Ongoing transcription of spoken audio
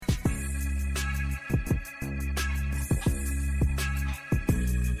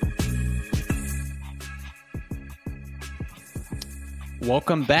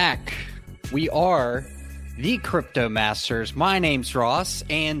Welcome back. We are the Crypto Masters. My name's Ross,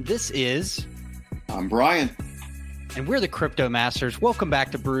 and this is... I'm Brian. And we're the Crypto Masters. Welcome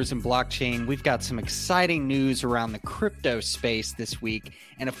back to Brews and Blockchain. We've got some exciting news around the crypto space this week.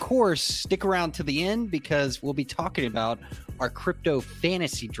 And of course, stick around to the end because we'll be talking about our crypto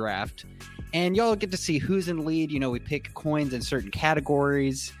fantasy draft. And y'all get to see who's in the lead. You know, we pick coins in certain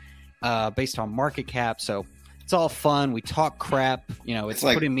categories based on market cap. So it's all fun. We talk crap. You know, it's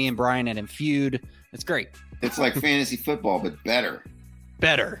like putting me and Brian in a feud. It's great. It's like fantasy football, but better.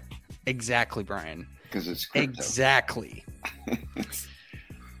 Better. Exactly, Brian. Because it's crypto. Exactly.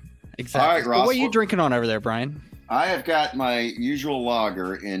 Exactly. All right, Ross. What are you drinking on over there, Brian? I have got my usual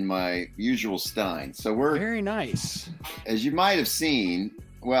lager in my usual stein. So we're very nice. As you might have seen,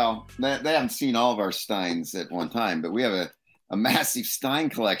 well, they haven't seen all of our steins at one time, but we have a massive stein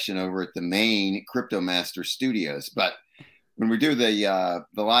collection over at the main Crypto Master Studios. But when we do the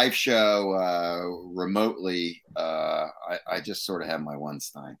live show remotely, I just sort of have my one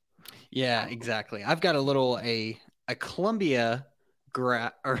stein. Yeah, exactly. I've got a Columbia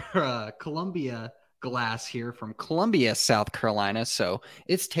Columbia glass here from Columbia, South Carolina. So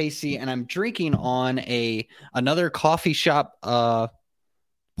it's tasty, and I'm drinking on another coffee shop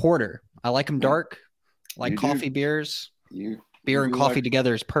porter. I like them dark, like coffee beers. Beer and coffee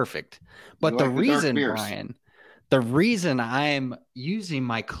together is perfect. But the reason, Brian, the reason I'm using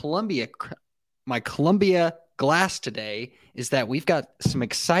my Columbia glass today is that we've got some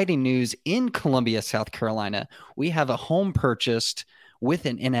exciting news in Columbia, South Carolina. We have a home purchased with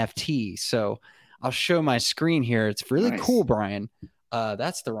an NFT. So I'll show my screen here. It's really cool, Brian.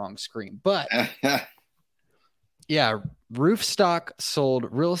 That's the wrong screen. But yeah, Roofstock sold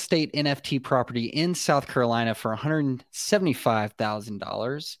real estate NFT property in South Carolina for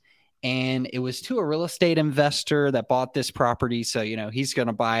 $175,000. And it was to a real estate investor that bought this property. So, you know, he's going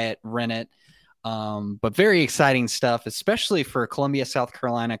to buy it, rent it. But very exciting stuff, especially for Columbia, South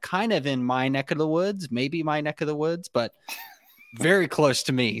Carolina, kind of in my neck of the woods, maybe my neck of the woods, but very close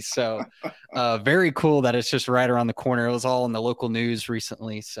to me. So very cool that it's just right around the corner. It was all in the local news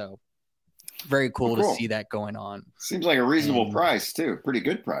recently. So very cool to see that going on. Seems like a reasonable price too. Pretty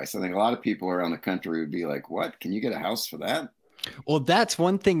good price. I think a lot of people around the country would be like, what? Can you get a house for that? Well, that's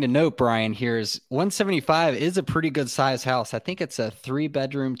one thing to note, Brian, here is 175 is a pretty good size house. I think it's a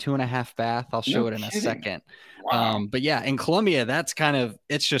 3-bedroom, 2.5 bath. I'll show it in a second. Wow. But yeah, in Columbia,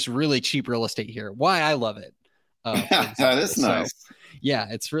 it's just really cheap real estate here. Why I love it. That's nice. Yeah,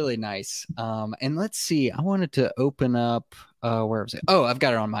 it's really nice. And let's see, I wanted to open up, where was it? Oh, I've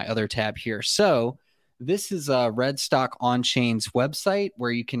got it on my other tab here. So this is Redstock On-Chain's website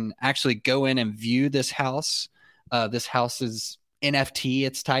where you can actually go in and view this house. This house is NFT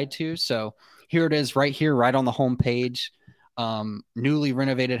it's tied to. So here it is right here, right on the home page. Newly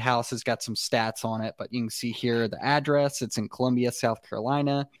renovated house has got some stats on it, but you can see here the address. It's in Columbia, South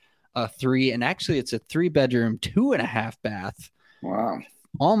Carolina. And actually it's a 3-bedroom, 2.5 bath. Wow.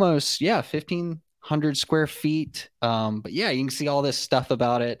 Almost, 1,500 square feet. But yeah, you can see all this stuff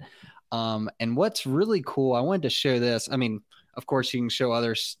about it. And what's really cool, I wanted to show this. I mean, of course, you can show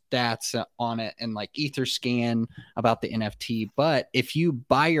other stats on it and like Etherscan about the NFT. But if you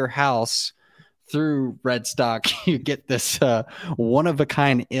buy your house through Redstock, you get this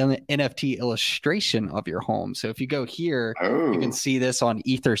one-of-a-kind NFT illustration of your home. So if you go here, you can see this on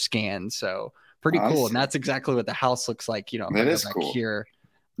Etherscan. So pretty cool. And that's exactly what the house looks like. You know, that is cool. Here,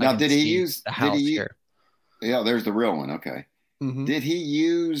 now, did he use the house here? Yeah, there's the real one. Okay. Mm-hmm. Did he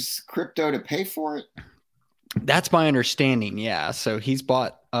use crypto to pay for it? That's my understanding. Yeah. So he's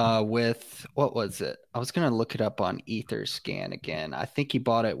bought with, what was it? I was going to look it up on Etherscan again. I think he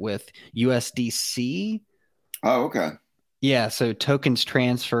bought it with USDC. Oh, okay. Yeah. So tokens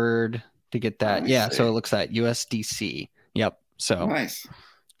transferred to get that. Yeah. So it looks like USDC. Yep. So nice.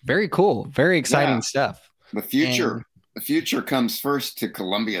 Very cool. Very exciting stuff. The future comes first to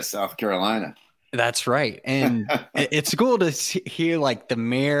Columbia, South Carolina. That's right. And it's cool to hear like the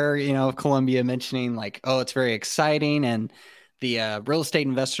mayor, of Columbia mentioning like, oh, it's very exciting. And the real estate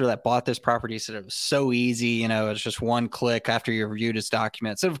investor that bought this property said it was so easy. It's just one click after you reviewed his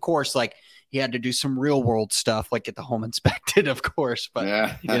documents. And of course, like he had to do some real world stuff, like get the home inspected, of course.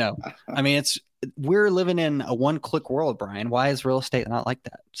 But, I mean, we're living in a one-click world, Brian. Why is real estate not like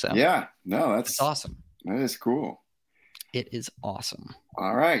that? So it's awesome. That is cool. It is awesome.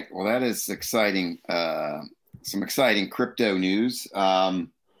 All right. Well, that is exciting. Some exciting crypto news. All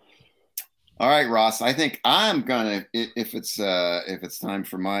right, Ross. I think I'm gonna, if it's time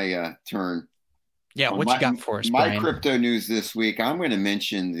for my turn. Yeah. What you got for us, Brian? My crypto news this week. I'm going to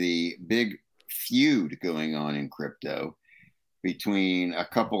mention the big feud going on in crypto between a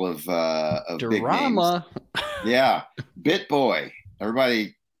couple of big names. Drama. Yeah, BitBoy.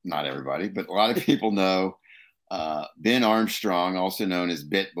 Everybody, not everybody, but a lot of people know Ben Armstrong, also known as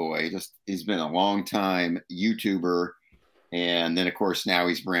BitBoy. He's been a long time YouTuber, and then of course now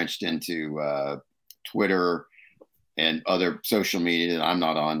he's branched into Twitter and other social media that I'm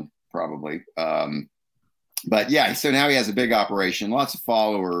not on probably. But yeah, so now he has a big operation, lots of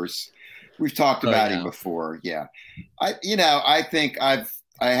followers. We've talked about him before. Yeah, I think I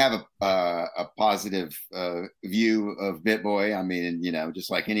have a positive view of BitBoy. I mean, just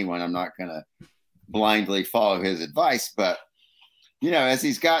like anyone, I'm not going to blindly follow his advice, but as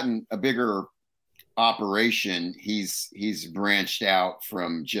he's gotten a bigger operation, he's branched out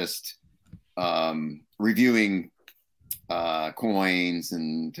from just reviewing coins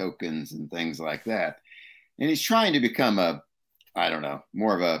and tokens and things like that, and he's trying to become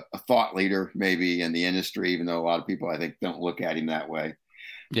more of a thought leader maybe in the industry, even though a lot of people I think don't look at him that way.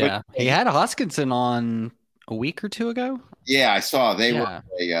 Yeah, but he had Hoskinson on a week or two ago. Yeah, I saw they were at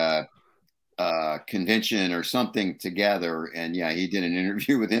a convention or something together, and yeah, he did an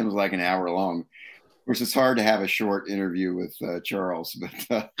interview with him. It was like an hour long. Of course, it's hard to have a short interview with Charles, but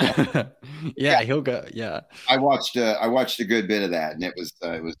yeah, he'll go. Yeah, I watched a good bit of that, and it was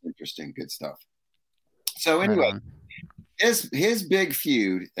interesting, good stuff. So anyway, his big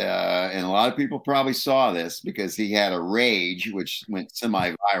feud, and a lot of people probably saw this because he had a rage which went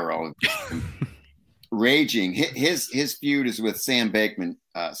semi-viral. Raging, his feud is with Sam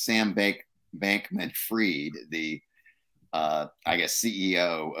Bankman-Fried, the I guess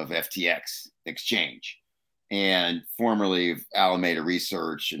CEO of FTX Exchange, and formerly of Alameda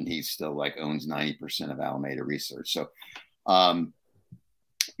Research, and he still owns 90% of Alameda Research. So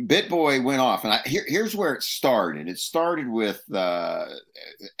BitBoy went off, and here's where it started. It started with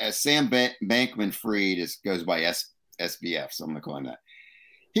as Sam Bankman-Fried goes by SBF, so I'm going to call him that.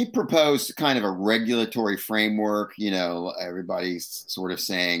 He proposed kind of a regulatory framework. Everybody's sort of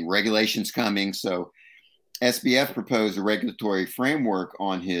saying regulation's coming, so SBF proposed a regulatory framework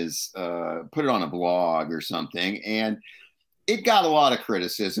on his, put it on a blog or something, and it got a lot of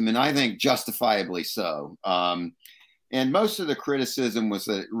criticism, and I think justifiably so. And most of the criticism was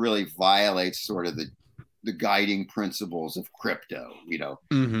that it really violates sort of the guiding principles of crypto.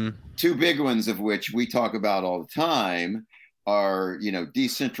 Two big ones of which we talk about all the time are,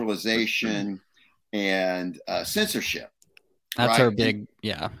 decentralization and censorship. That's our big,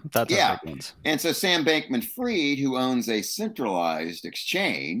 that's our big ones. And so Sam Bankman-Fried, who owns a centralized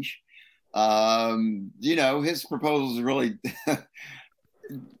exchange, his proposals really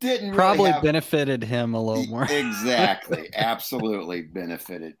didn't probably benefited him a little more. Exactly. Absolutely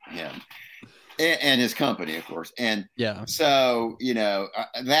benefited him and his company, of course. And so,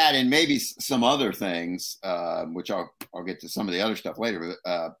 that and maybe some other things, which I'll get to some of the other stuff later,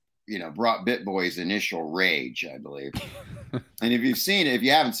 brought BitBoy's initial rage, I believe. And if you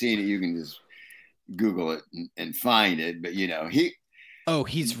haven't seen it, you can just Google it and find it. But,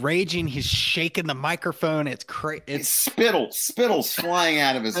 he's raging. He's shaking the microphone. It's crazy. It's spittles flying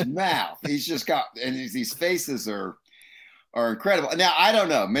out of his mouth. He's just got, and these faces are incredible. Now, I don't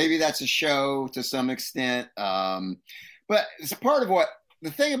know. Maybe that's a show to some extent. But it's part of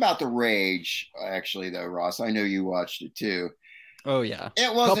the thing about the rage, actually, though, Ross, I know you watched it too. Oh, yeah.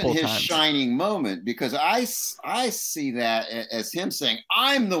 It wasn't his shining moment, because I see that as him saying,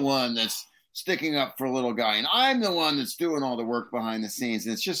 I'm the one that's sticking up for a little guy, and I'm the one that's doing all the work behind the scenes.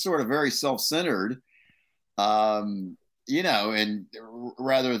 And it's just sort of very self-centered, and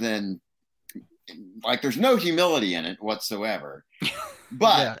rather than there's no humility in it whatsoever.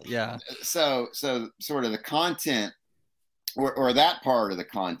 But so sort of the content or that part of the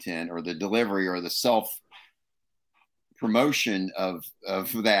content or the delivery or the self promotion of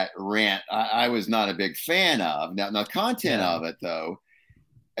that rant, I was not a big fan of. Now the content of it, though,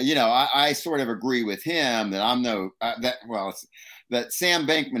 I sort of agree with him that that Sam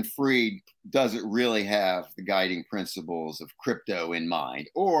Bankman-Fried doesn't really have the guiding principles of crypto in mind,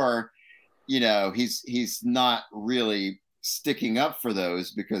 or he's not really sticking up for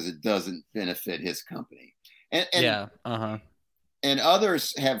those because it doesn't benefit his company. And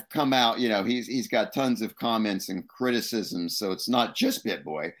others have come out, he's got tons of comments and criticisms. So it's not just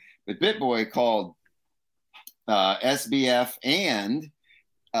BitBoy, but BitBoy called SBF and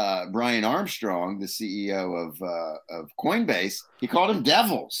Brian Armstrong, the CEO of Coinbase, he called them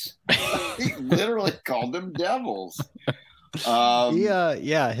devils. He literally called them devils.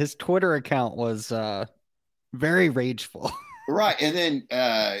 His Twitter account was very rageful. Right. And then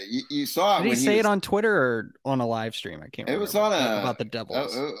you saw it Did he when say was, it on Twitter or on a live stream? I can't it was remember. on a, About the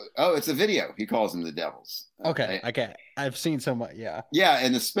Devils. it's a video. He calls them the Devils. Okay. Okay. I've seen so much. Yeah. Yeah.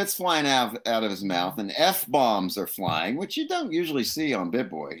 And the spit's flying out of his mouth, and F bombs are flying, which you don't usually see on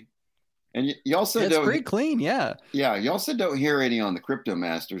BitBoy. And you also It's don't. pretty clean. Yeah. Yeah. You also don't hear any on the Crypto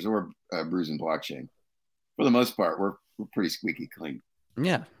Masters or Brews and Blockchain. For the most part, we're pretty squeaky clean.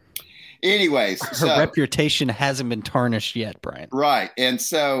 Yeah. Anyways, her reputation hasn't been tarnished yet, Brian. Right. And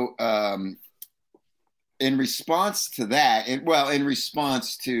so in response to that, in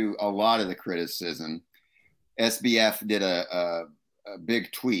response to a lot of the criticism, SBF did a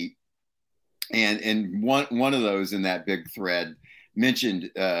big tweet, and one of those in that big thread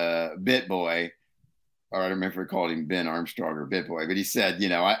mentioned BitBoy, or I don't remember if we called him Ben Armstrong or BitBoy, but he said,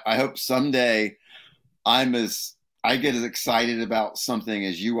 I hope someday I get as excited about something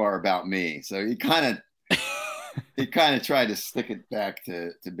as you are about me. So he kind of tried to stick it back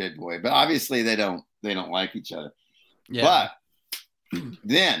to BitBoy, but obviously they don't like each other. Yeah. But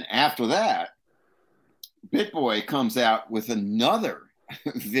then after that, BitBoy comes out with another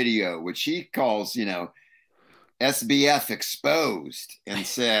video, which he calls, SBF exposed, and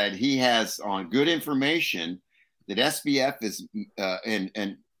said he has on good information that SBF is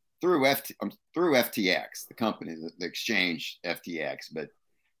and through FTX, the company, the exchange FTX, but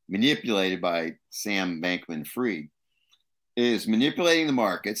manipulated by Sam Bankman-Fried, is manipulating the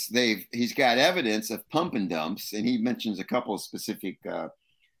markets. He's got evidence of pump and dumps, and he mentions a couple of specific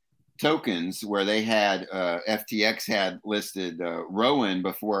tokens where they had FTX had listed Rowan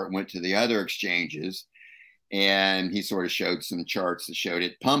before it went to the other exchanges, and he sort of showed some charts that showed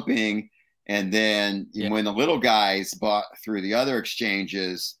it pumping, and then when the little guys bought through the other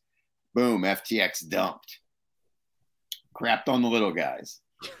exchanges, boom, FTX dumped, crapped on the little guys.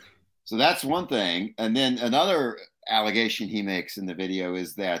 So that's one thing. And then another allegation he makes in the video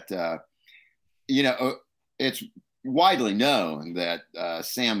is that, it's widely known that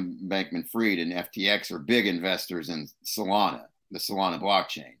Sam Bankman-Fried and FTX are big investors in Solana, the Solana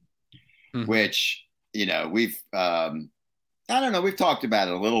blockchain, which, we've, I don't know, we've talked about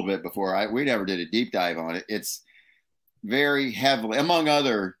it a little bit before. We never did a deep dive on it. It's very heavily, among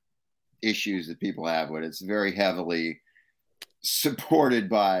other issues that people have with it, it's very heavily supported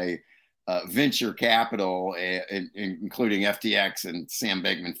by venture capital, including FTX and Sam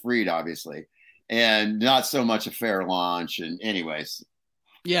Bankman-Fried, obviously, and not so much a fair launch. And anyways,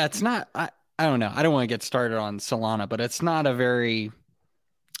 yeah, it's not. I don't know. I don't want to get started on Solana, but it's not a very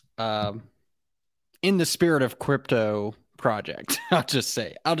in the spirit of crypto project. I'll just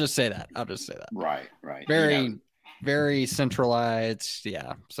say that. Right. Very, very centralized.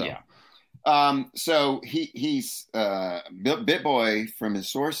 Yeah. So. Yeah. So he's BitBoy from his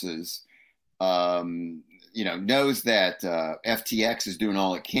sources, knows that FTX is doing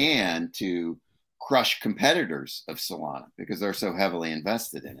all it can to crush competitors of Solana because they're so heavily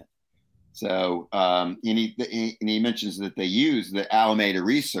invested in it. So, and he mentions that they use the Alameda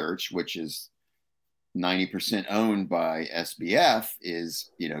Research, which is 90% owned by SBF,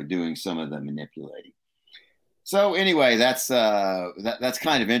 is doing some of the manipulating. So anyway, that's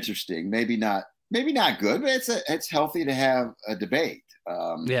kind of interesting. Maybe not good, but it's healthy to have a debate.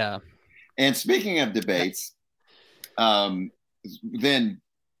 Yeah. And speaking of debates, then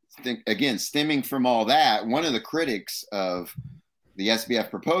again, stemming from all that, one of the critics of the SBF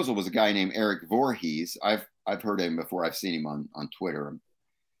proposal was a guy named Eric Voorhees. I've heard him before. I've seen him on Twitter.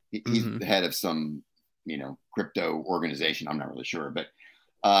 He's the head of some crypto organization. I'm not really sure, but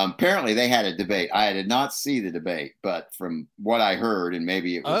apparently they had a debate. I did not see the debate, but from what I heard, and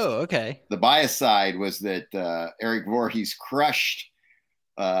maybe it was okay. The bias side was that Eric Voorhees crushed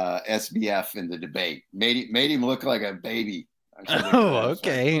SBF in the debate, made him look like a baby.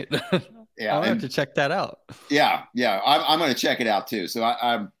 Okay. Yeah, I'll have to check that out. Yeah, I'm going to check it out too. So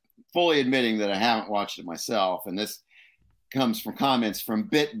I'm fully admitting that I haven't watched it myself, and this comes from comments from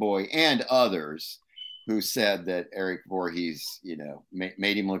BitBoy and others who said that Eric Voorhees,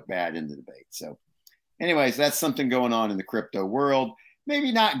 made him look bad in the debate. So, anyways, that's something going on in the crypto world.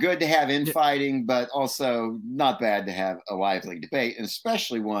 Maybe not good to have infighting, but also not bad to have a lively debate, and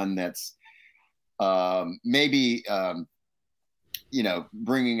especially one that's maybe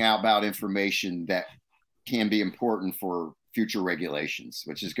bringing out about information that can be important for future regulations,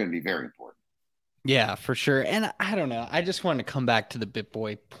 which is going to be very important. Yeah, for sure. And I don't know. I just want to come back to the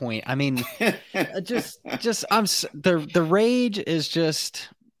BitBoy point. I mean, the rage is just,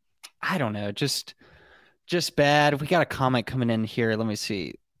 I don't know, just bad. We got a comment coming in here. Let me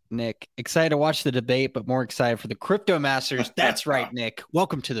see. Nick, excited to watch the debate, but more excited for the Crypto Masters. That's right, Nick.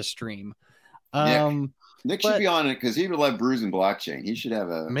 Welcome to the stream. Nick should But be on it because he would love Brews and blockchain. He should have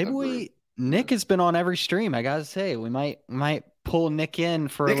maybe a brew. Nick has been on every stream. I gotta say, we might pull Nick in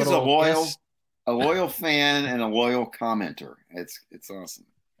for a Nick is a little guest. loyal fan and a loyal commenter. It's awesome.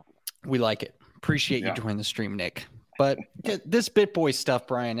 We like it. Appreciate you Yeah. joining the stream, Nick. But this BitBoy stuff,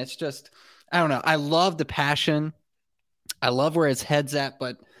 Brian, it's just, I don't know. I love the passion. I love where his head's at,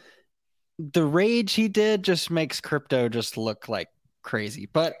 but the rage he did just makes crypto just look like crazy.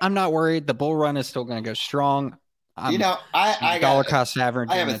 But I'm not worried. The bull run is still going to go strong. I dollar cost average.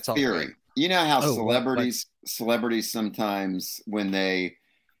 I have a theory. You know how celebrities sometimes when they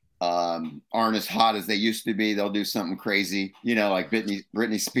aren't as hot as they used to be, they'll do something crazy. Like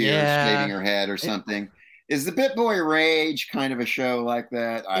Britney Spears shaving her head or something. Is the BitBoy Rage kind of a show like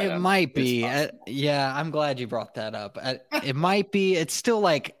that? It might be. Yeah, I'm glad you brought that up. It might be. It's still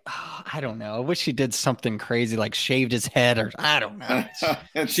like, I don't know. I wish he did something crazy, like shaved his head or I don't know.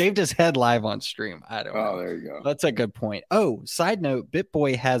 Shaved his head live on stream. I don't know. Oh, there you go. That's a good point. Oh, side note,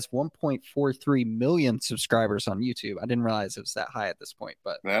 BitBoy has 1.43 million subscribers on YouTube. I didn't realize it was that high at this point,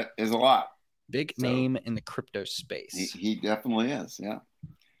 but that is a lot. Big name in the crypto space. He definitely is. Yeah.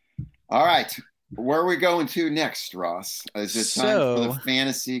 All right. Where are we going to next, Ross? Is it time for the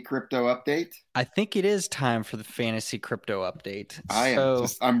fantasy crypto update? I think it is time for the fantasy crypto update.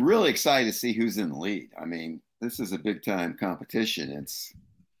 I'm really excited to see who's in the lead. I mean, this is a big time competition.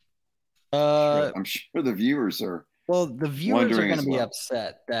 I'm sure the viewers are. Well, the viewers are going to be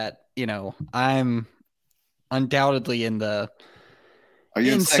upset that, I'm undoubtedly in the. Are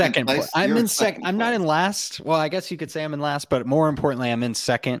you in second place? I'm in second. I'm not in last. Well, I guess you could say I'm in last, but more importantly, I'm in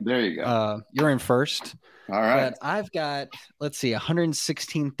second. There you go. You're in first. All right. But I've got, let's see,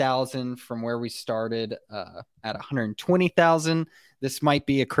 116,000 from where we started at 120,000. This might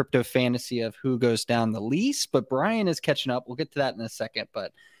be a crypto fantasy of who goes down the least, but Brian is catching up. We'll get to that in a second.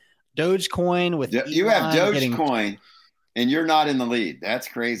 But Dogecoin with you have Dogecoin. And you're not in the lead. That's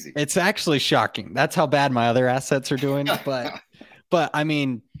crazy. It's actually shocking. That's how bad my other assets are doing. But I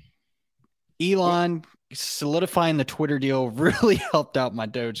mean, Elon solidifying the Twitter deal really helped out my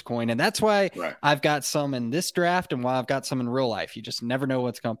Dogecoin. And that's why I've got some in this draft and why I've got some in real life. You just never know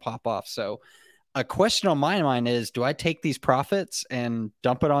what's going to pop off. So a question on my mind is, do I take these profits and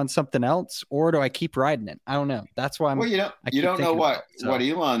dump it on something else, or do I keep riding it? I don't know. That's why I'm. Well, you don't know what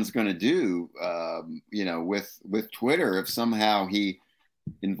Elon's going to do, with Twitter if somehow he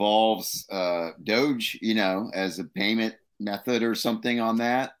involves Doge, as a payment method or something on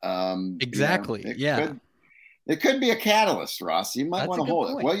that. Exactly. It could be a catalyst, Ross. You might want to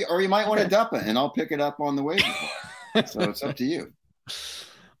hold it. Well, or you might want to dump it, and I'll pick it up on the way. So it's up to you.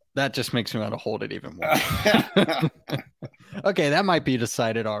 That just makes me want to hold it even more. Okay, that might be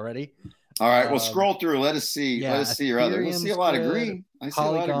decided already. All right, well, scroll through. Let us see. Let us see your other. We'll see a lot of green. I see a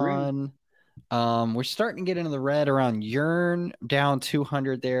lot of green. We're starting to get into the red around Yearn, down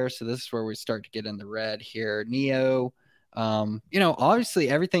 200 there. So this is where we start to get in the red here. Neo. Obviously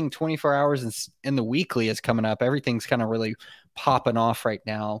everything 24 hours in the weekly is coming up. Everything's kind of really popping off right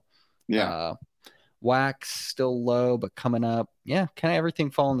now. Yeah. Wax still low, but coming up. Yeah, kind of everything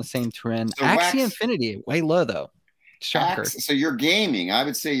following the same trend. So Axie Infinity, way low though. Shocker. So your gaming, I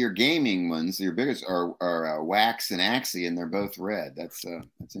would say your gaming ones, your biggest are Wax and Axie, and they're both red. That's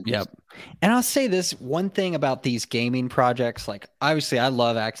interesting. Yep. And I'll say this one thing about these gaming projects, like obviously I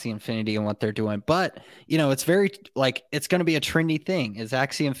love Axie Infinity and what they're doing, but it's very like it's going to be a trendy thing. Is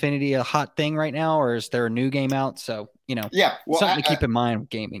Axie Infinity a hot thing right now, or is there a new game out? So something to keep in mind with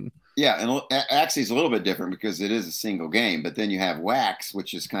gaming. Yeah, and Axie's a little bit different because it is a single game, but then you have Wax,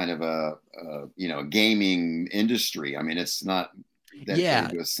 which is kind of a gaming industry. I mean, it's not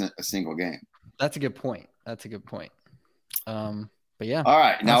dedicated to a single game. That's a good point. But yeah. All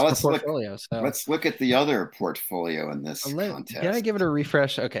right, now let's look at the other portfolio in this contest. Can I give it a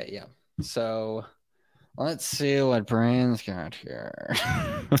refresh? Okay, yeah. So let's see what Brian's got here.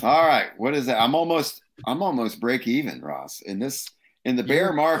 All right, what is that? I'm almost break even, Ross, in the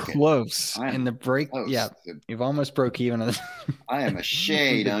bear market. Close. In the break. Close. Yeah. You've almost broke even. I am a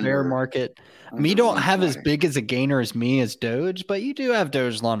shade under. Bear market. You don't have as big as a gainer as me as Doge, but you do have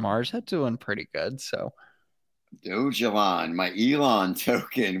Doge Elon Mars. That's doing pretty good. So Doge Elon, my Elon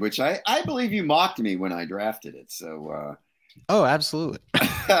token, which I believe you mocked me when I drafted it. So oh, absolutely.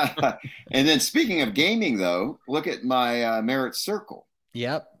 And then speaking of gaming though, look at my Merit Circle.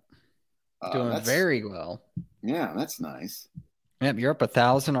 Yep. Doing very well. Yeah, that's nice. Yep, you're up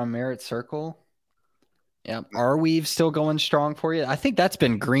 1,000 on Merit Circle. Yep. Arweave still going strong for you. I think that's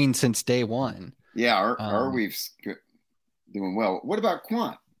been green since day one. Yeah, Arweave's doing well. What about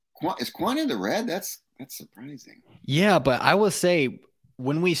Quant? Is Quant in the red? That's surprising. Yeah, but I will say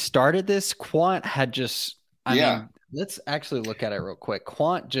when we started this, Quant had just, I Yeah. mean, let's actually look at it real quick.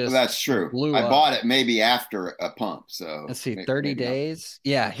 Quant just That's true. blew I up. bought it maybe after a pump. So Let's see, maybe 30 not. days.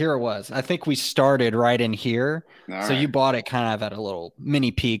 Yeah, here it was. I think we started right in here. All So right. you bought it kind of at a little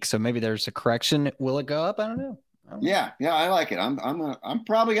mini peak. So maybe there's a correction. Will it go up? I don't know. Yeah, I like it. I'm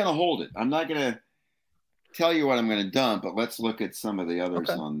probably gonna hold it. I'm not gonna tell you what I'm gonna dump, but let's look at some of the others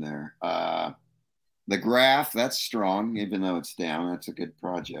Okay. on there. The graph, that's strong, even though it's down. That's a good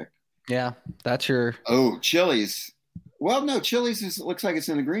project. Yeah, that's your. Oh, Chili's. Well, no, looks like it's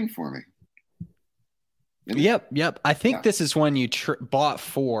in the green for me. Yep. I think Yeah. this is when you bought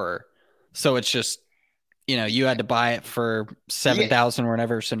for. So it's just, you had to buy it for 7,000 or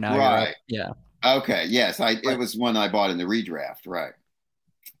whatever. So now you're up. Yeah. Okay. Yes, it was one I bought in the redraft. Right.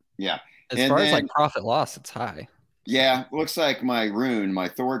 Yeah. As far as like profit loss, it's high. Yeah, looks like my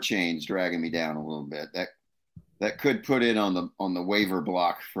Thor chain's dragging me down a little bit. That could put it on the waiver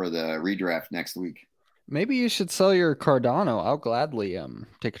block for the redraft next week. Maybe you should sell your Cardano. I'll gladly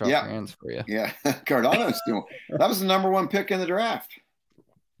take it off your hands for you. Yeah, Cardano's still that was the number one pick in the draft.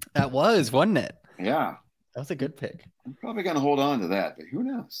 That was, wasn't it? Yeah, that was a good pick. I'm probably going to hold on to that, but who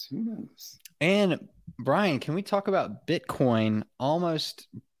knows? Who knows? And Brian, can we talk about Bitcoin almost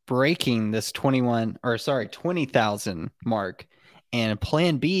breaking this 20,000 mark? And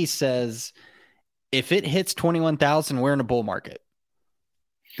Plan B says if it hits 21,000, we're in a bull market.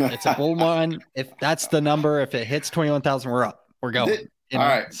 It's a bull run. If that's the number, if it hits 21,000, we're up. We're going. All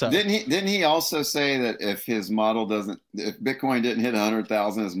right. So didn't he also say that if Bitcoin didn't hit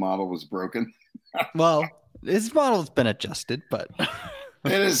 100,000, his model was broken? Well, his model's been adjusted, but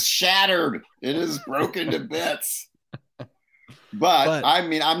it is shattered. It is broken to bits. But I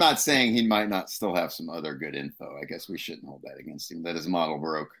mean, I'm not saying he might not still have some other good info. I guess we shouldn't hold that against him, that his model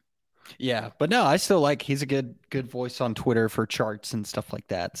broke. Yeah, but no, I still like he's a good voice on Twitter for charts and stuff like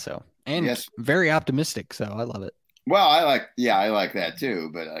that. So, and very optimistic. So I love it. Well, I like that too,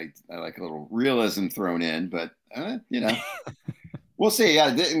 but I like a little realism thrown in. But we'll see.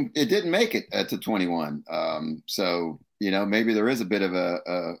 Yeah, it didn't make it to 21. So maybe there is a bit of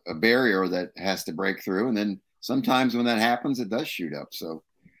a barrier that has to break through, and then sometimes when that happens, it does shoot up. So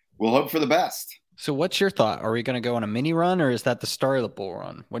we'll hope for the best. So what's your thought? Are we going to go on a mini run, or is that the start of the bull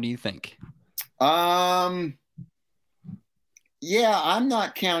run? What do you think? Yeah, I'm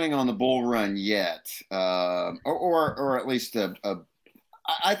not counting on the bull run yet, or at least I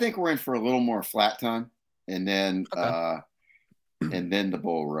think we're in for a little more flat time, and then the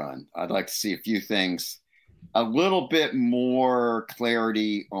bull run. I'd like to see a few things, a little bit more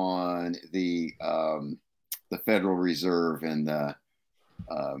clarity on the Federal Reserve and the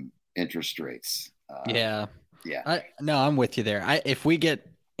interest rates. Yeah. I'm with you there. If we get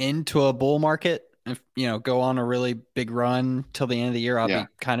into a bull market, go on a really big run till the end of the year, I'll be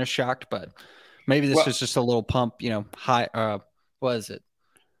kind of shocked, but maybe this was just a little pump, high. What is it?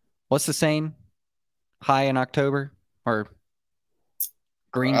 What's the saying? High in October or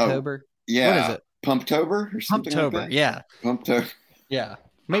Greentober? Yeah. What is it? Pumptober or something like that? Yeah. Pumptober. Yeah.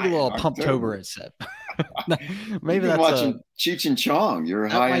 Maybe a little Pumptober, it said. Maybe that's watching Cheech and Chong. You're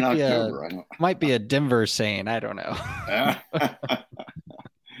high in October. Might be a Denver saying. I don't know.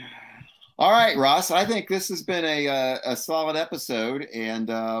 All right, Ross. I think this has been a solid episode, and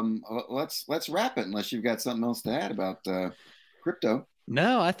let's wrap it. Unless you've got something else to add about crypto.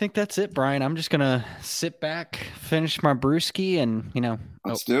 No, I think that's it, Brian. I'm just gonna sit back, finish my brewski, and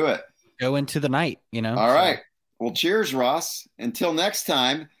let's do it. Go into the night. All right. Well, cheers, Ross. Until next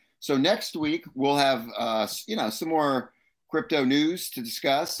time. So next week we'll have some more crypto news to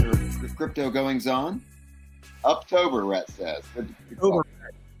discuss, or crypto goings on. October, Rhett says. October.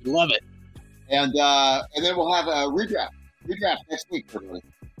 Love it. And then we'll have a redraft next week, everybody.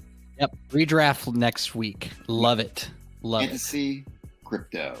 Yep, redraft next week. Love it. Fantasy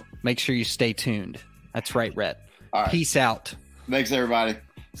crypto. Make sure you stay tuned. That's right, Rhett. All right. Peace out. Thanks, everybody.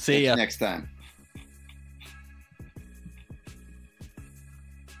 See ya next time.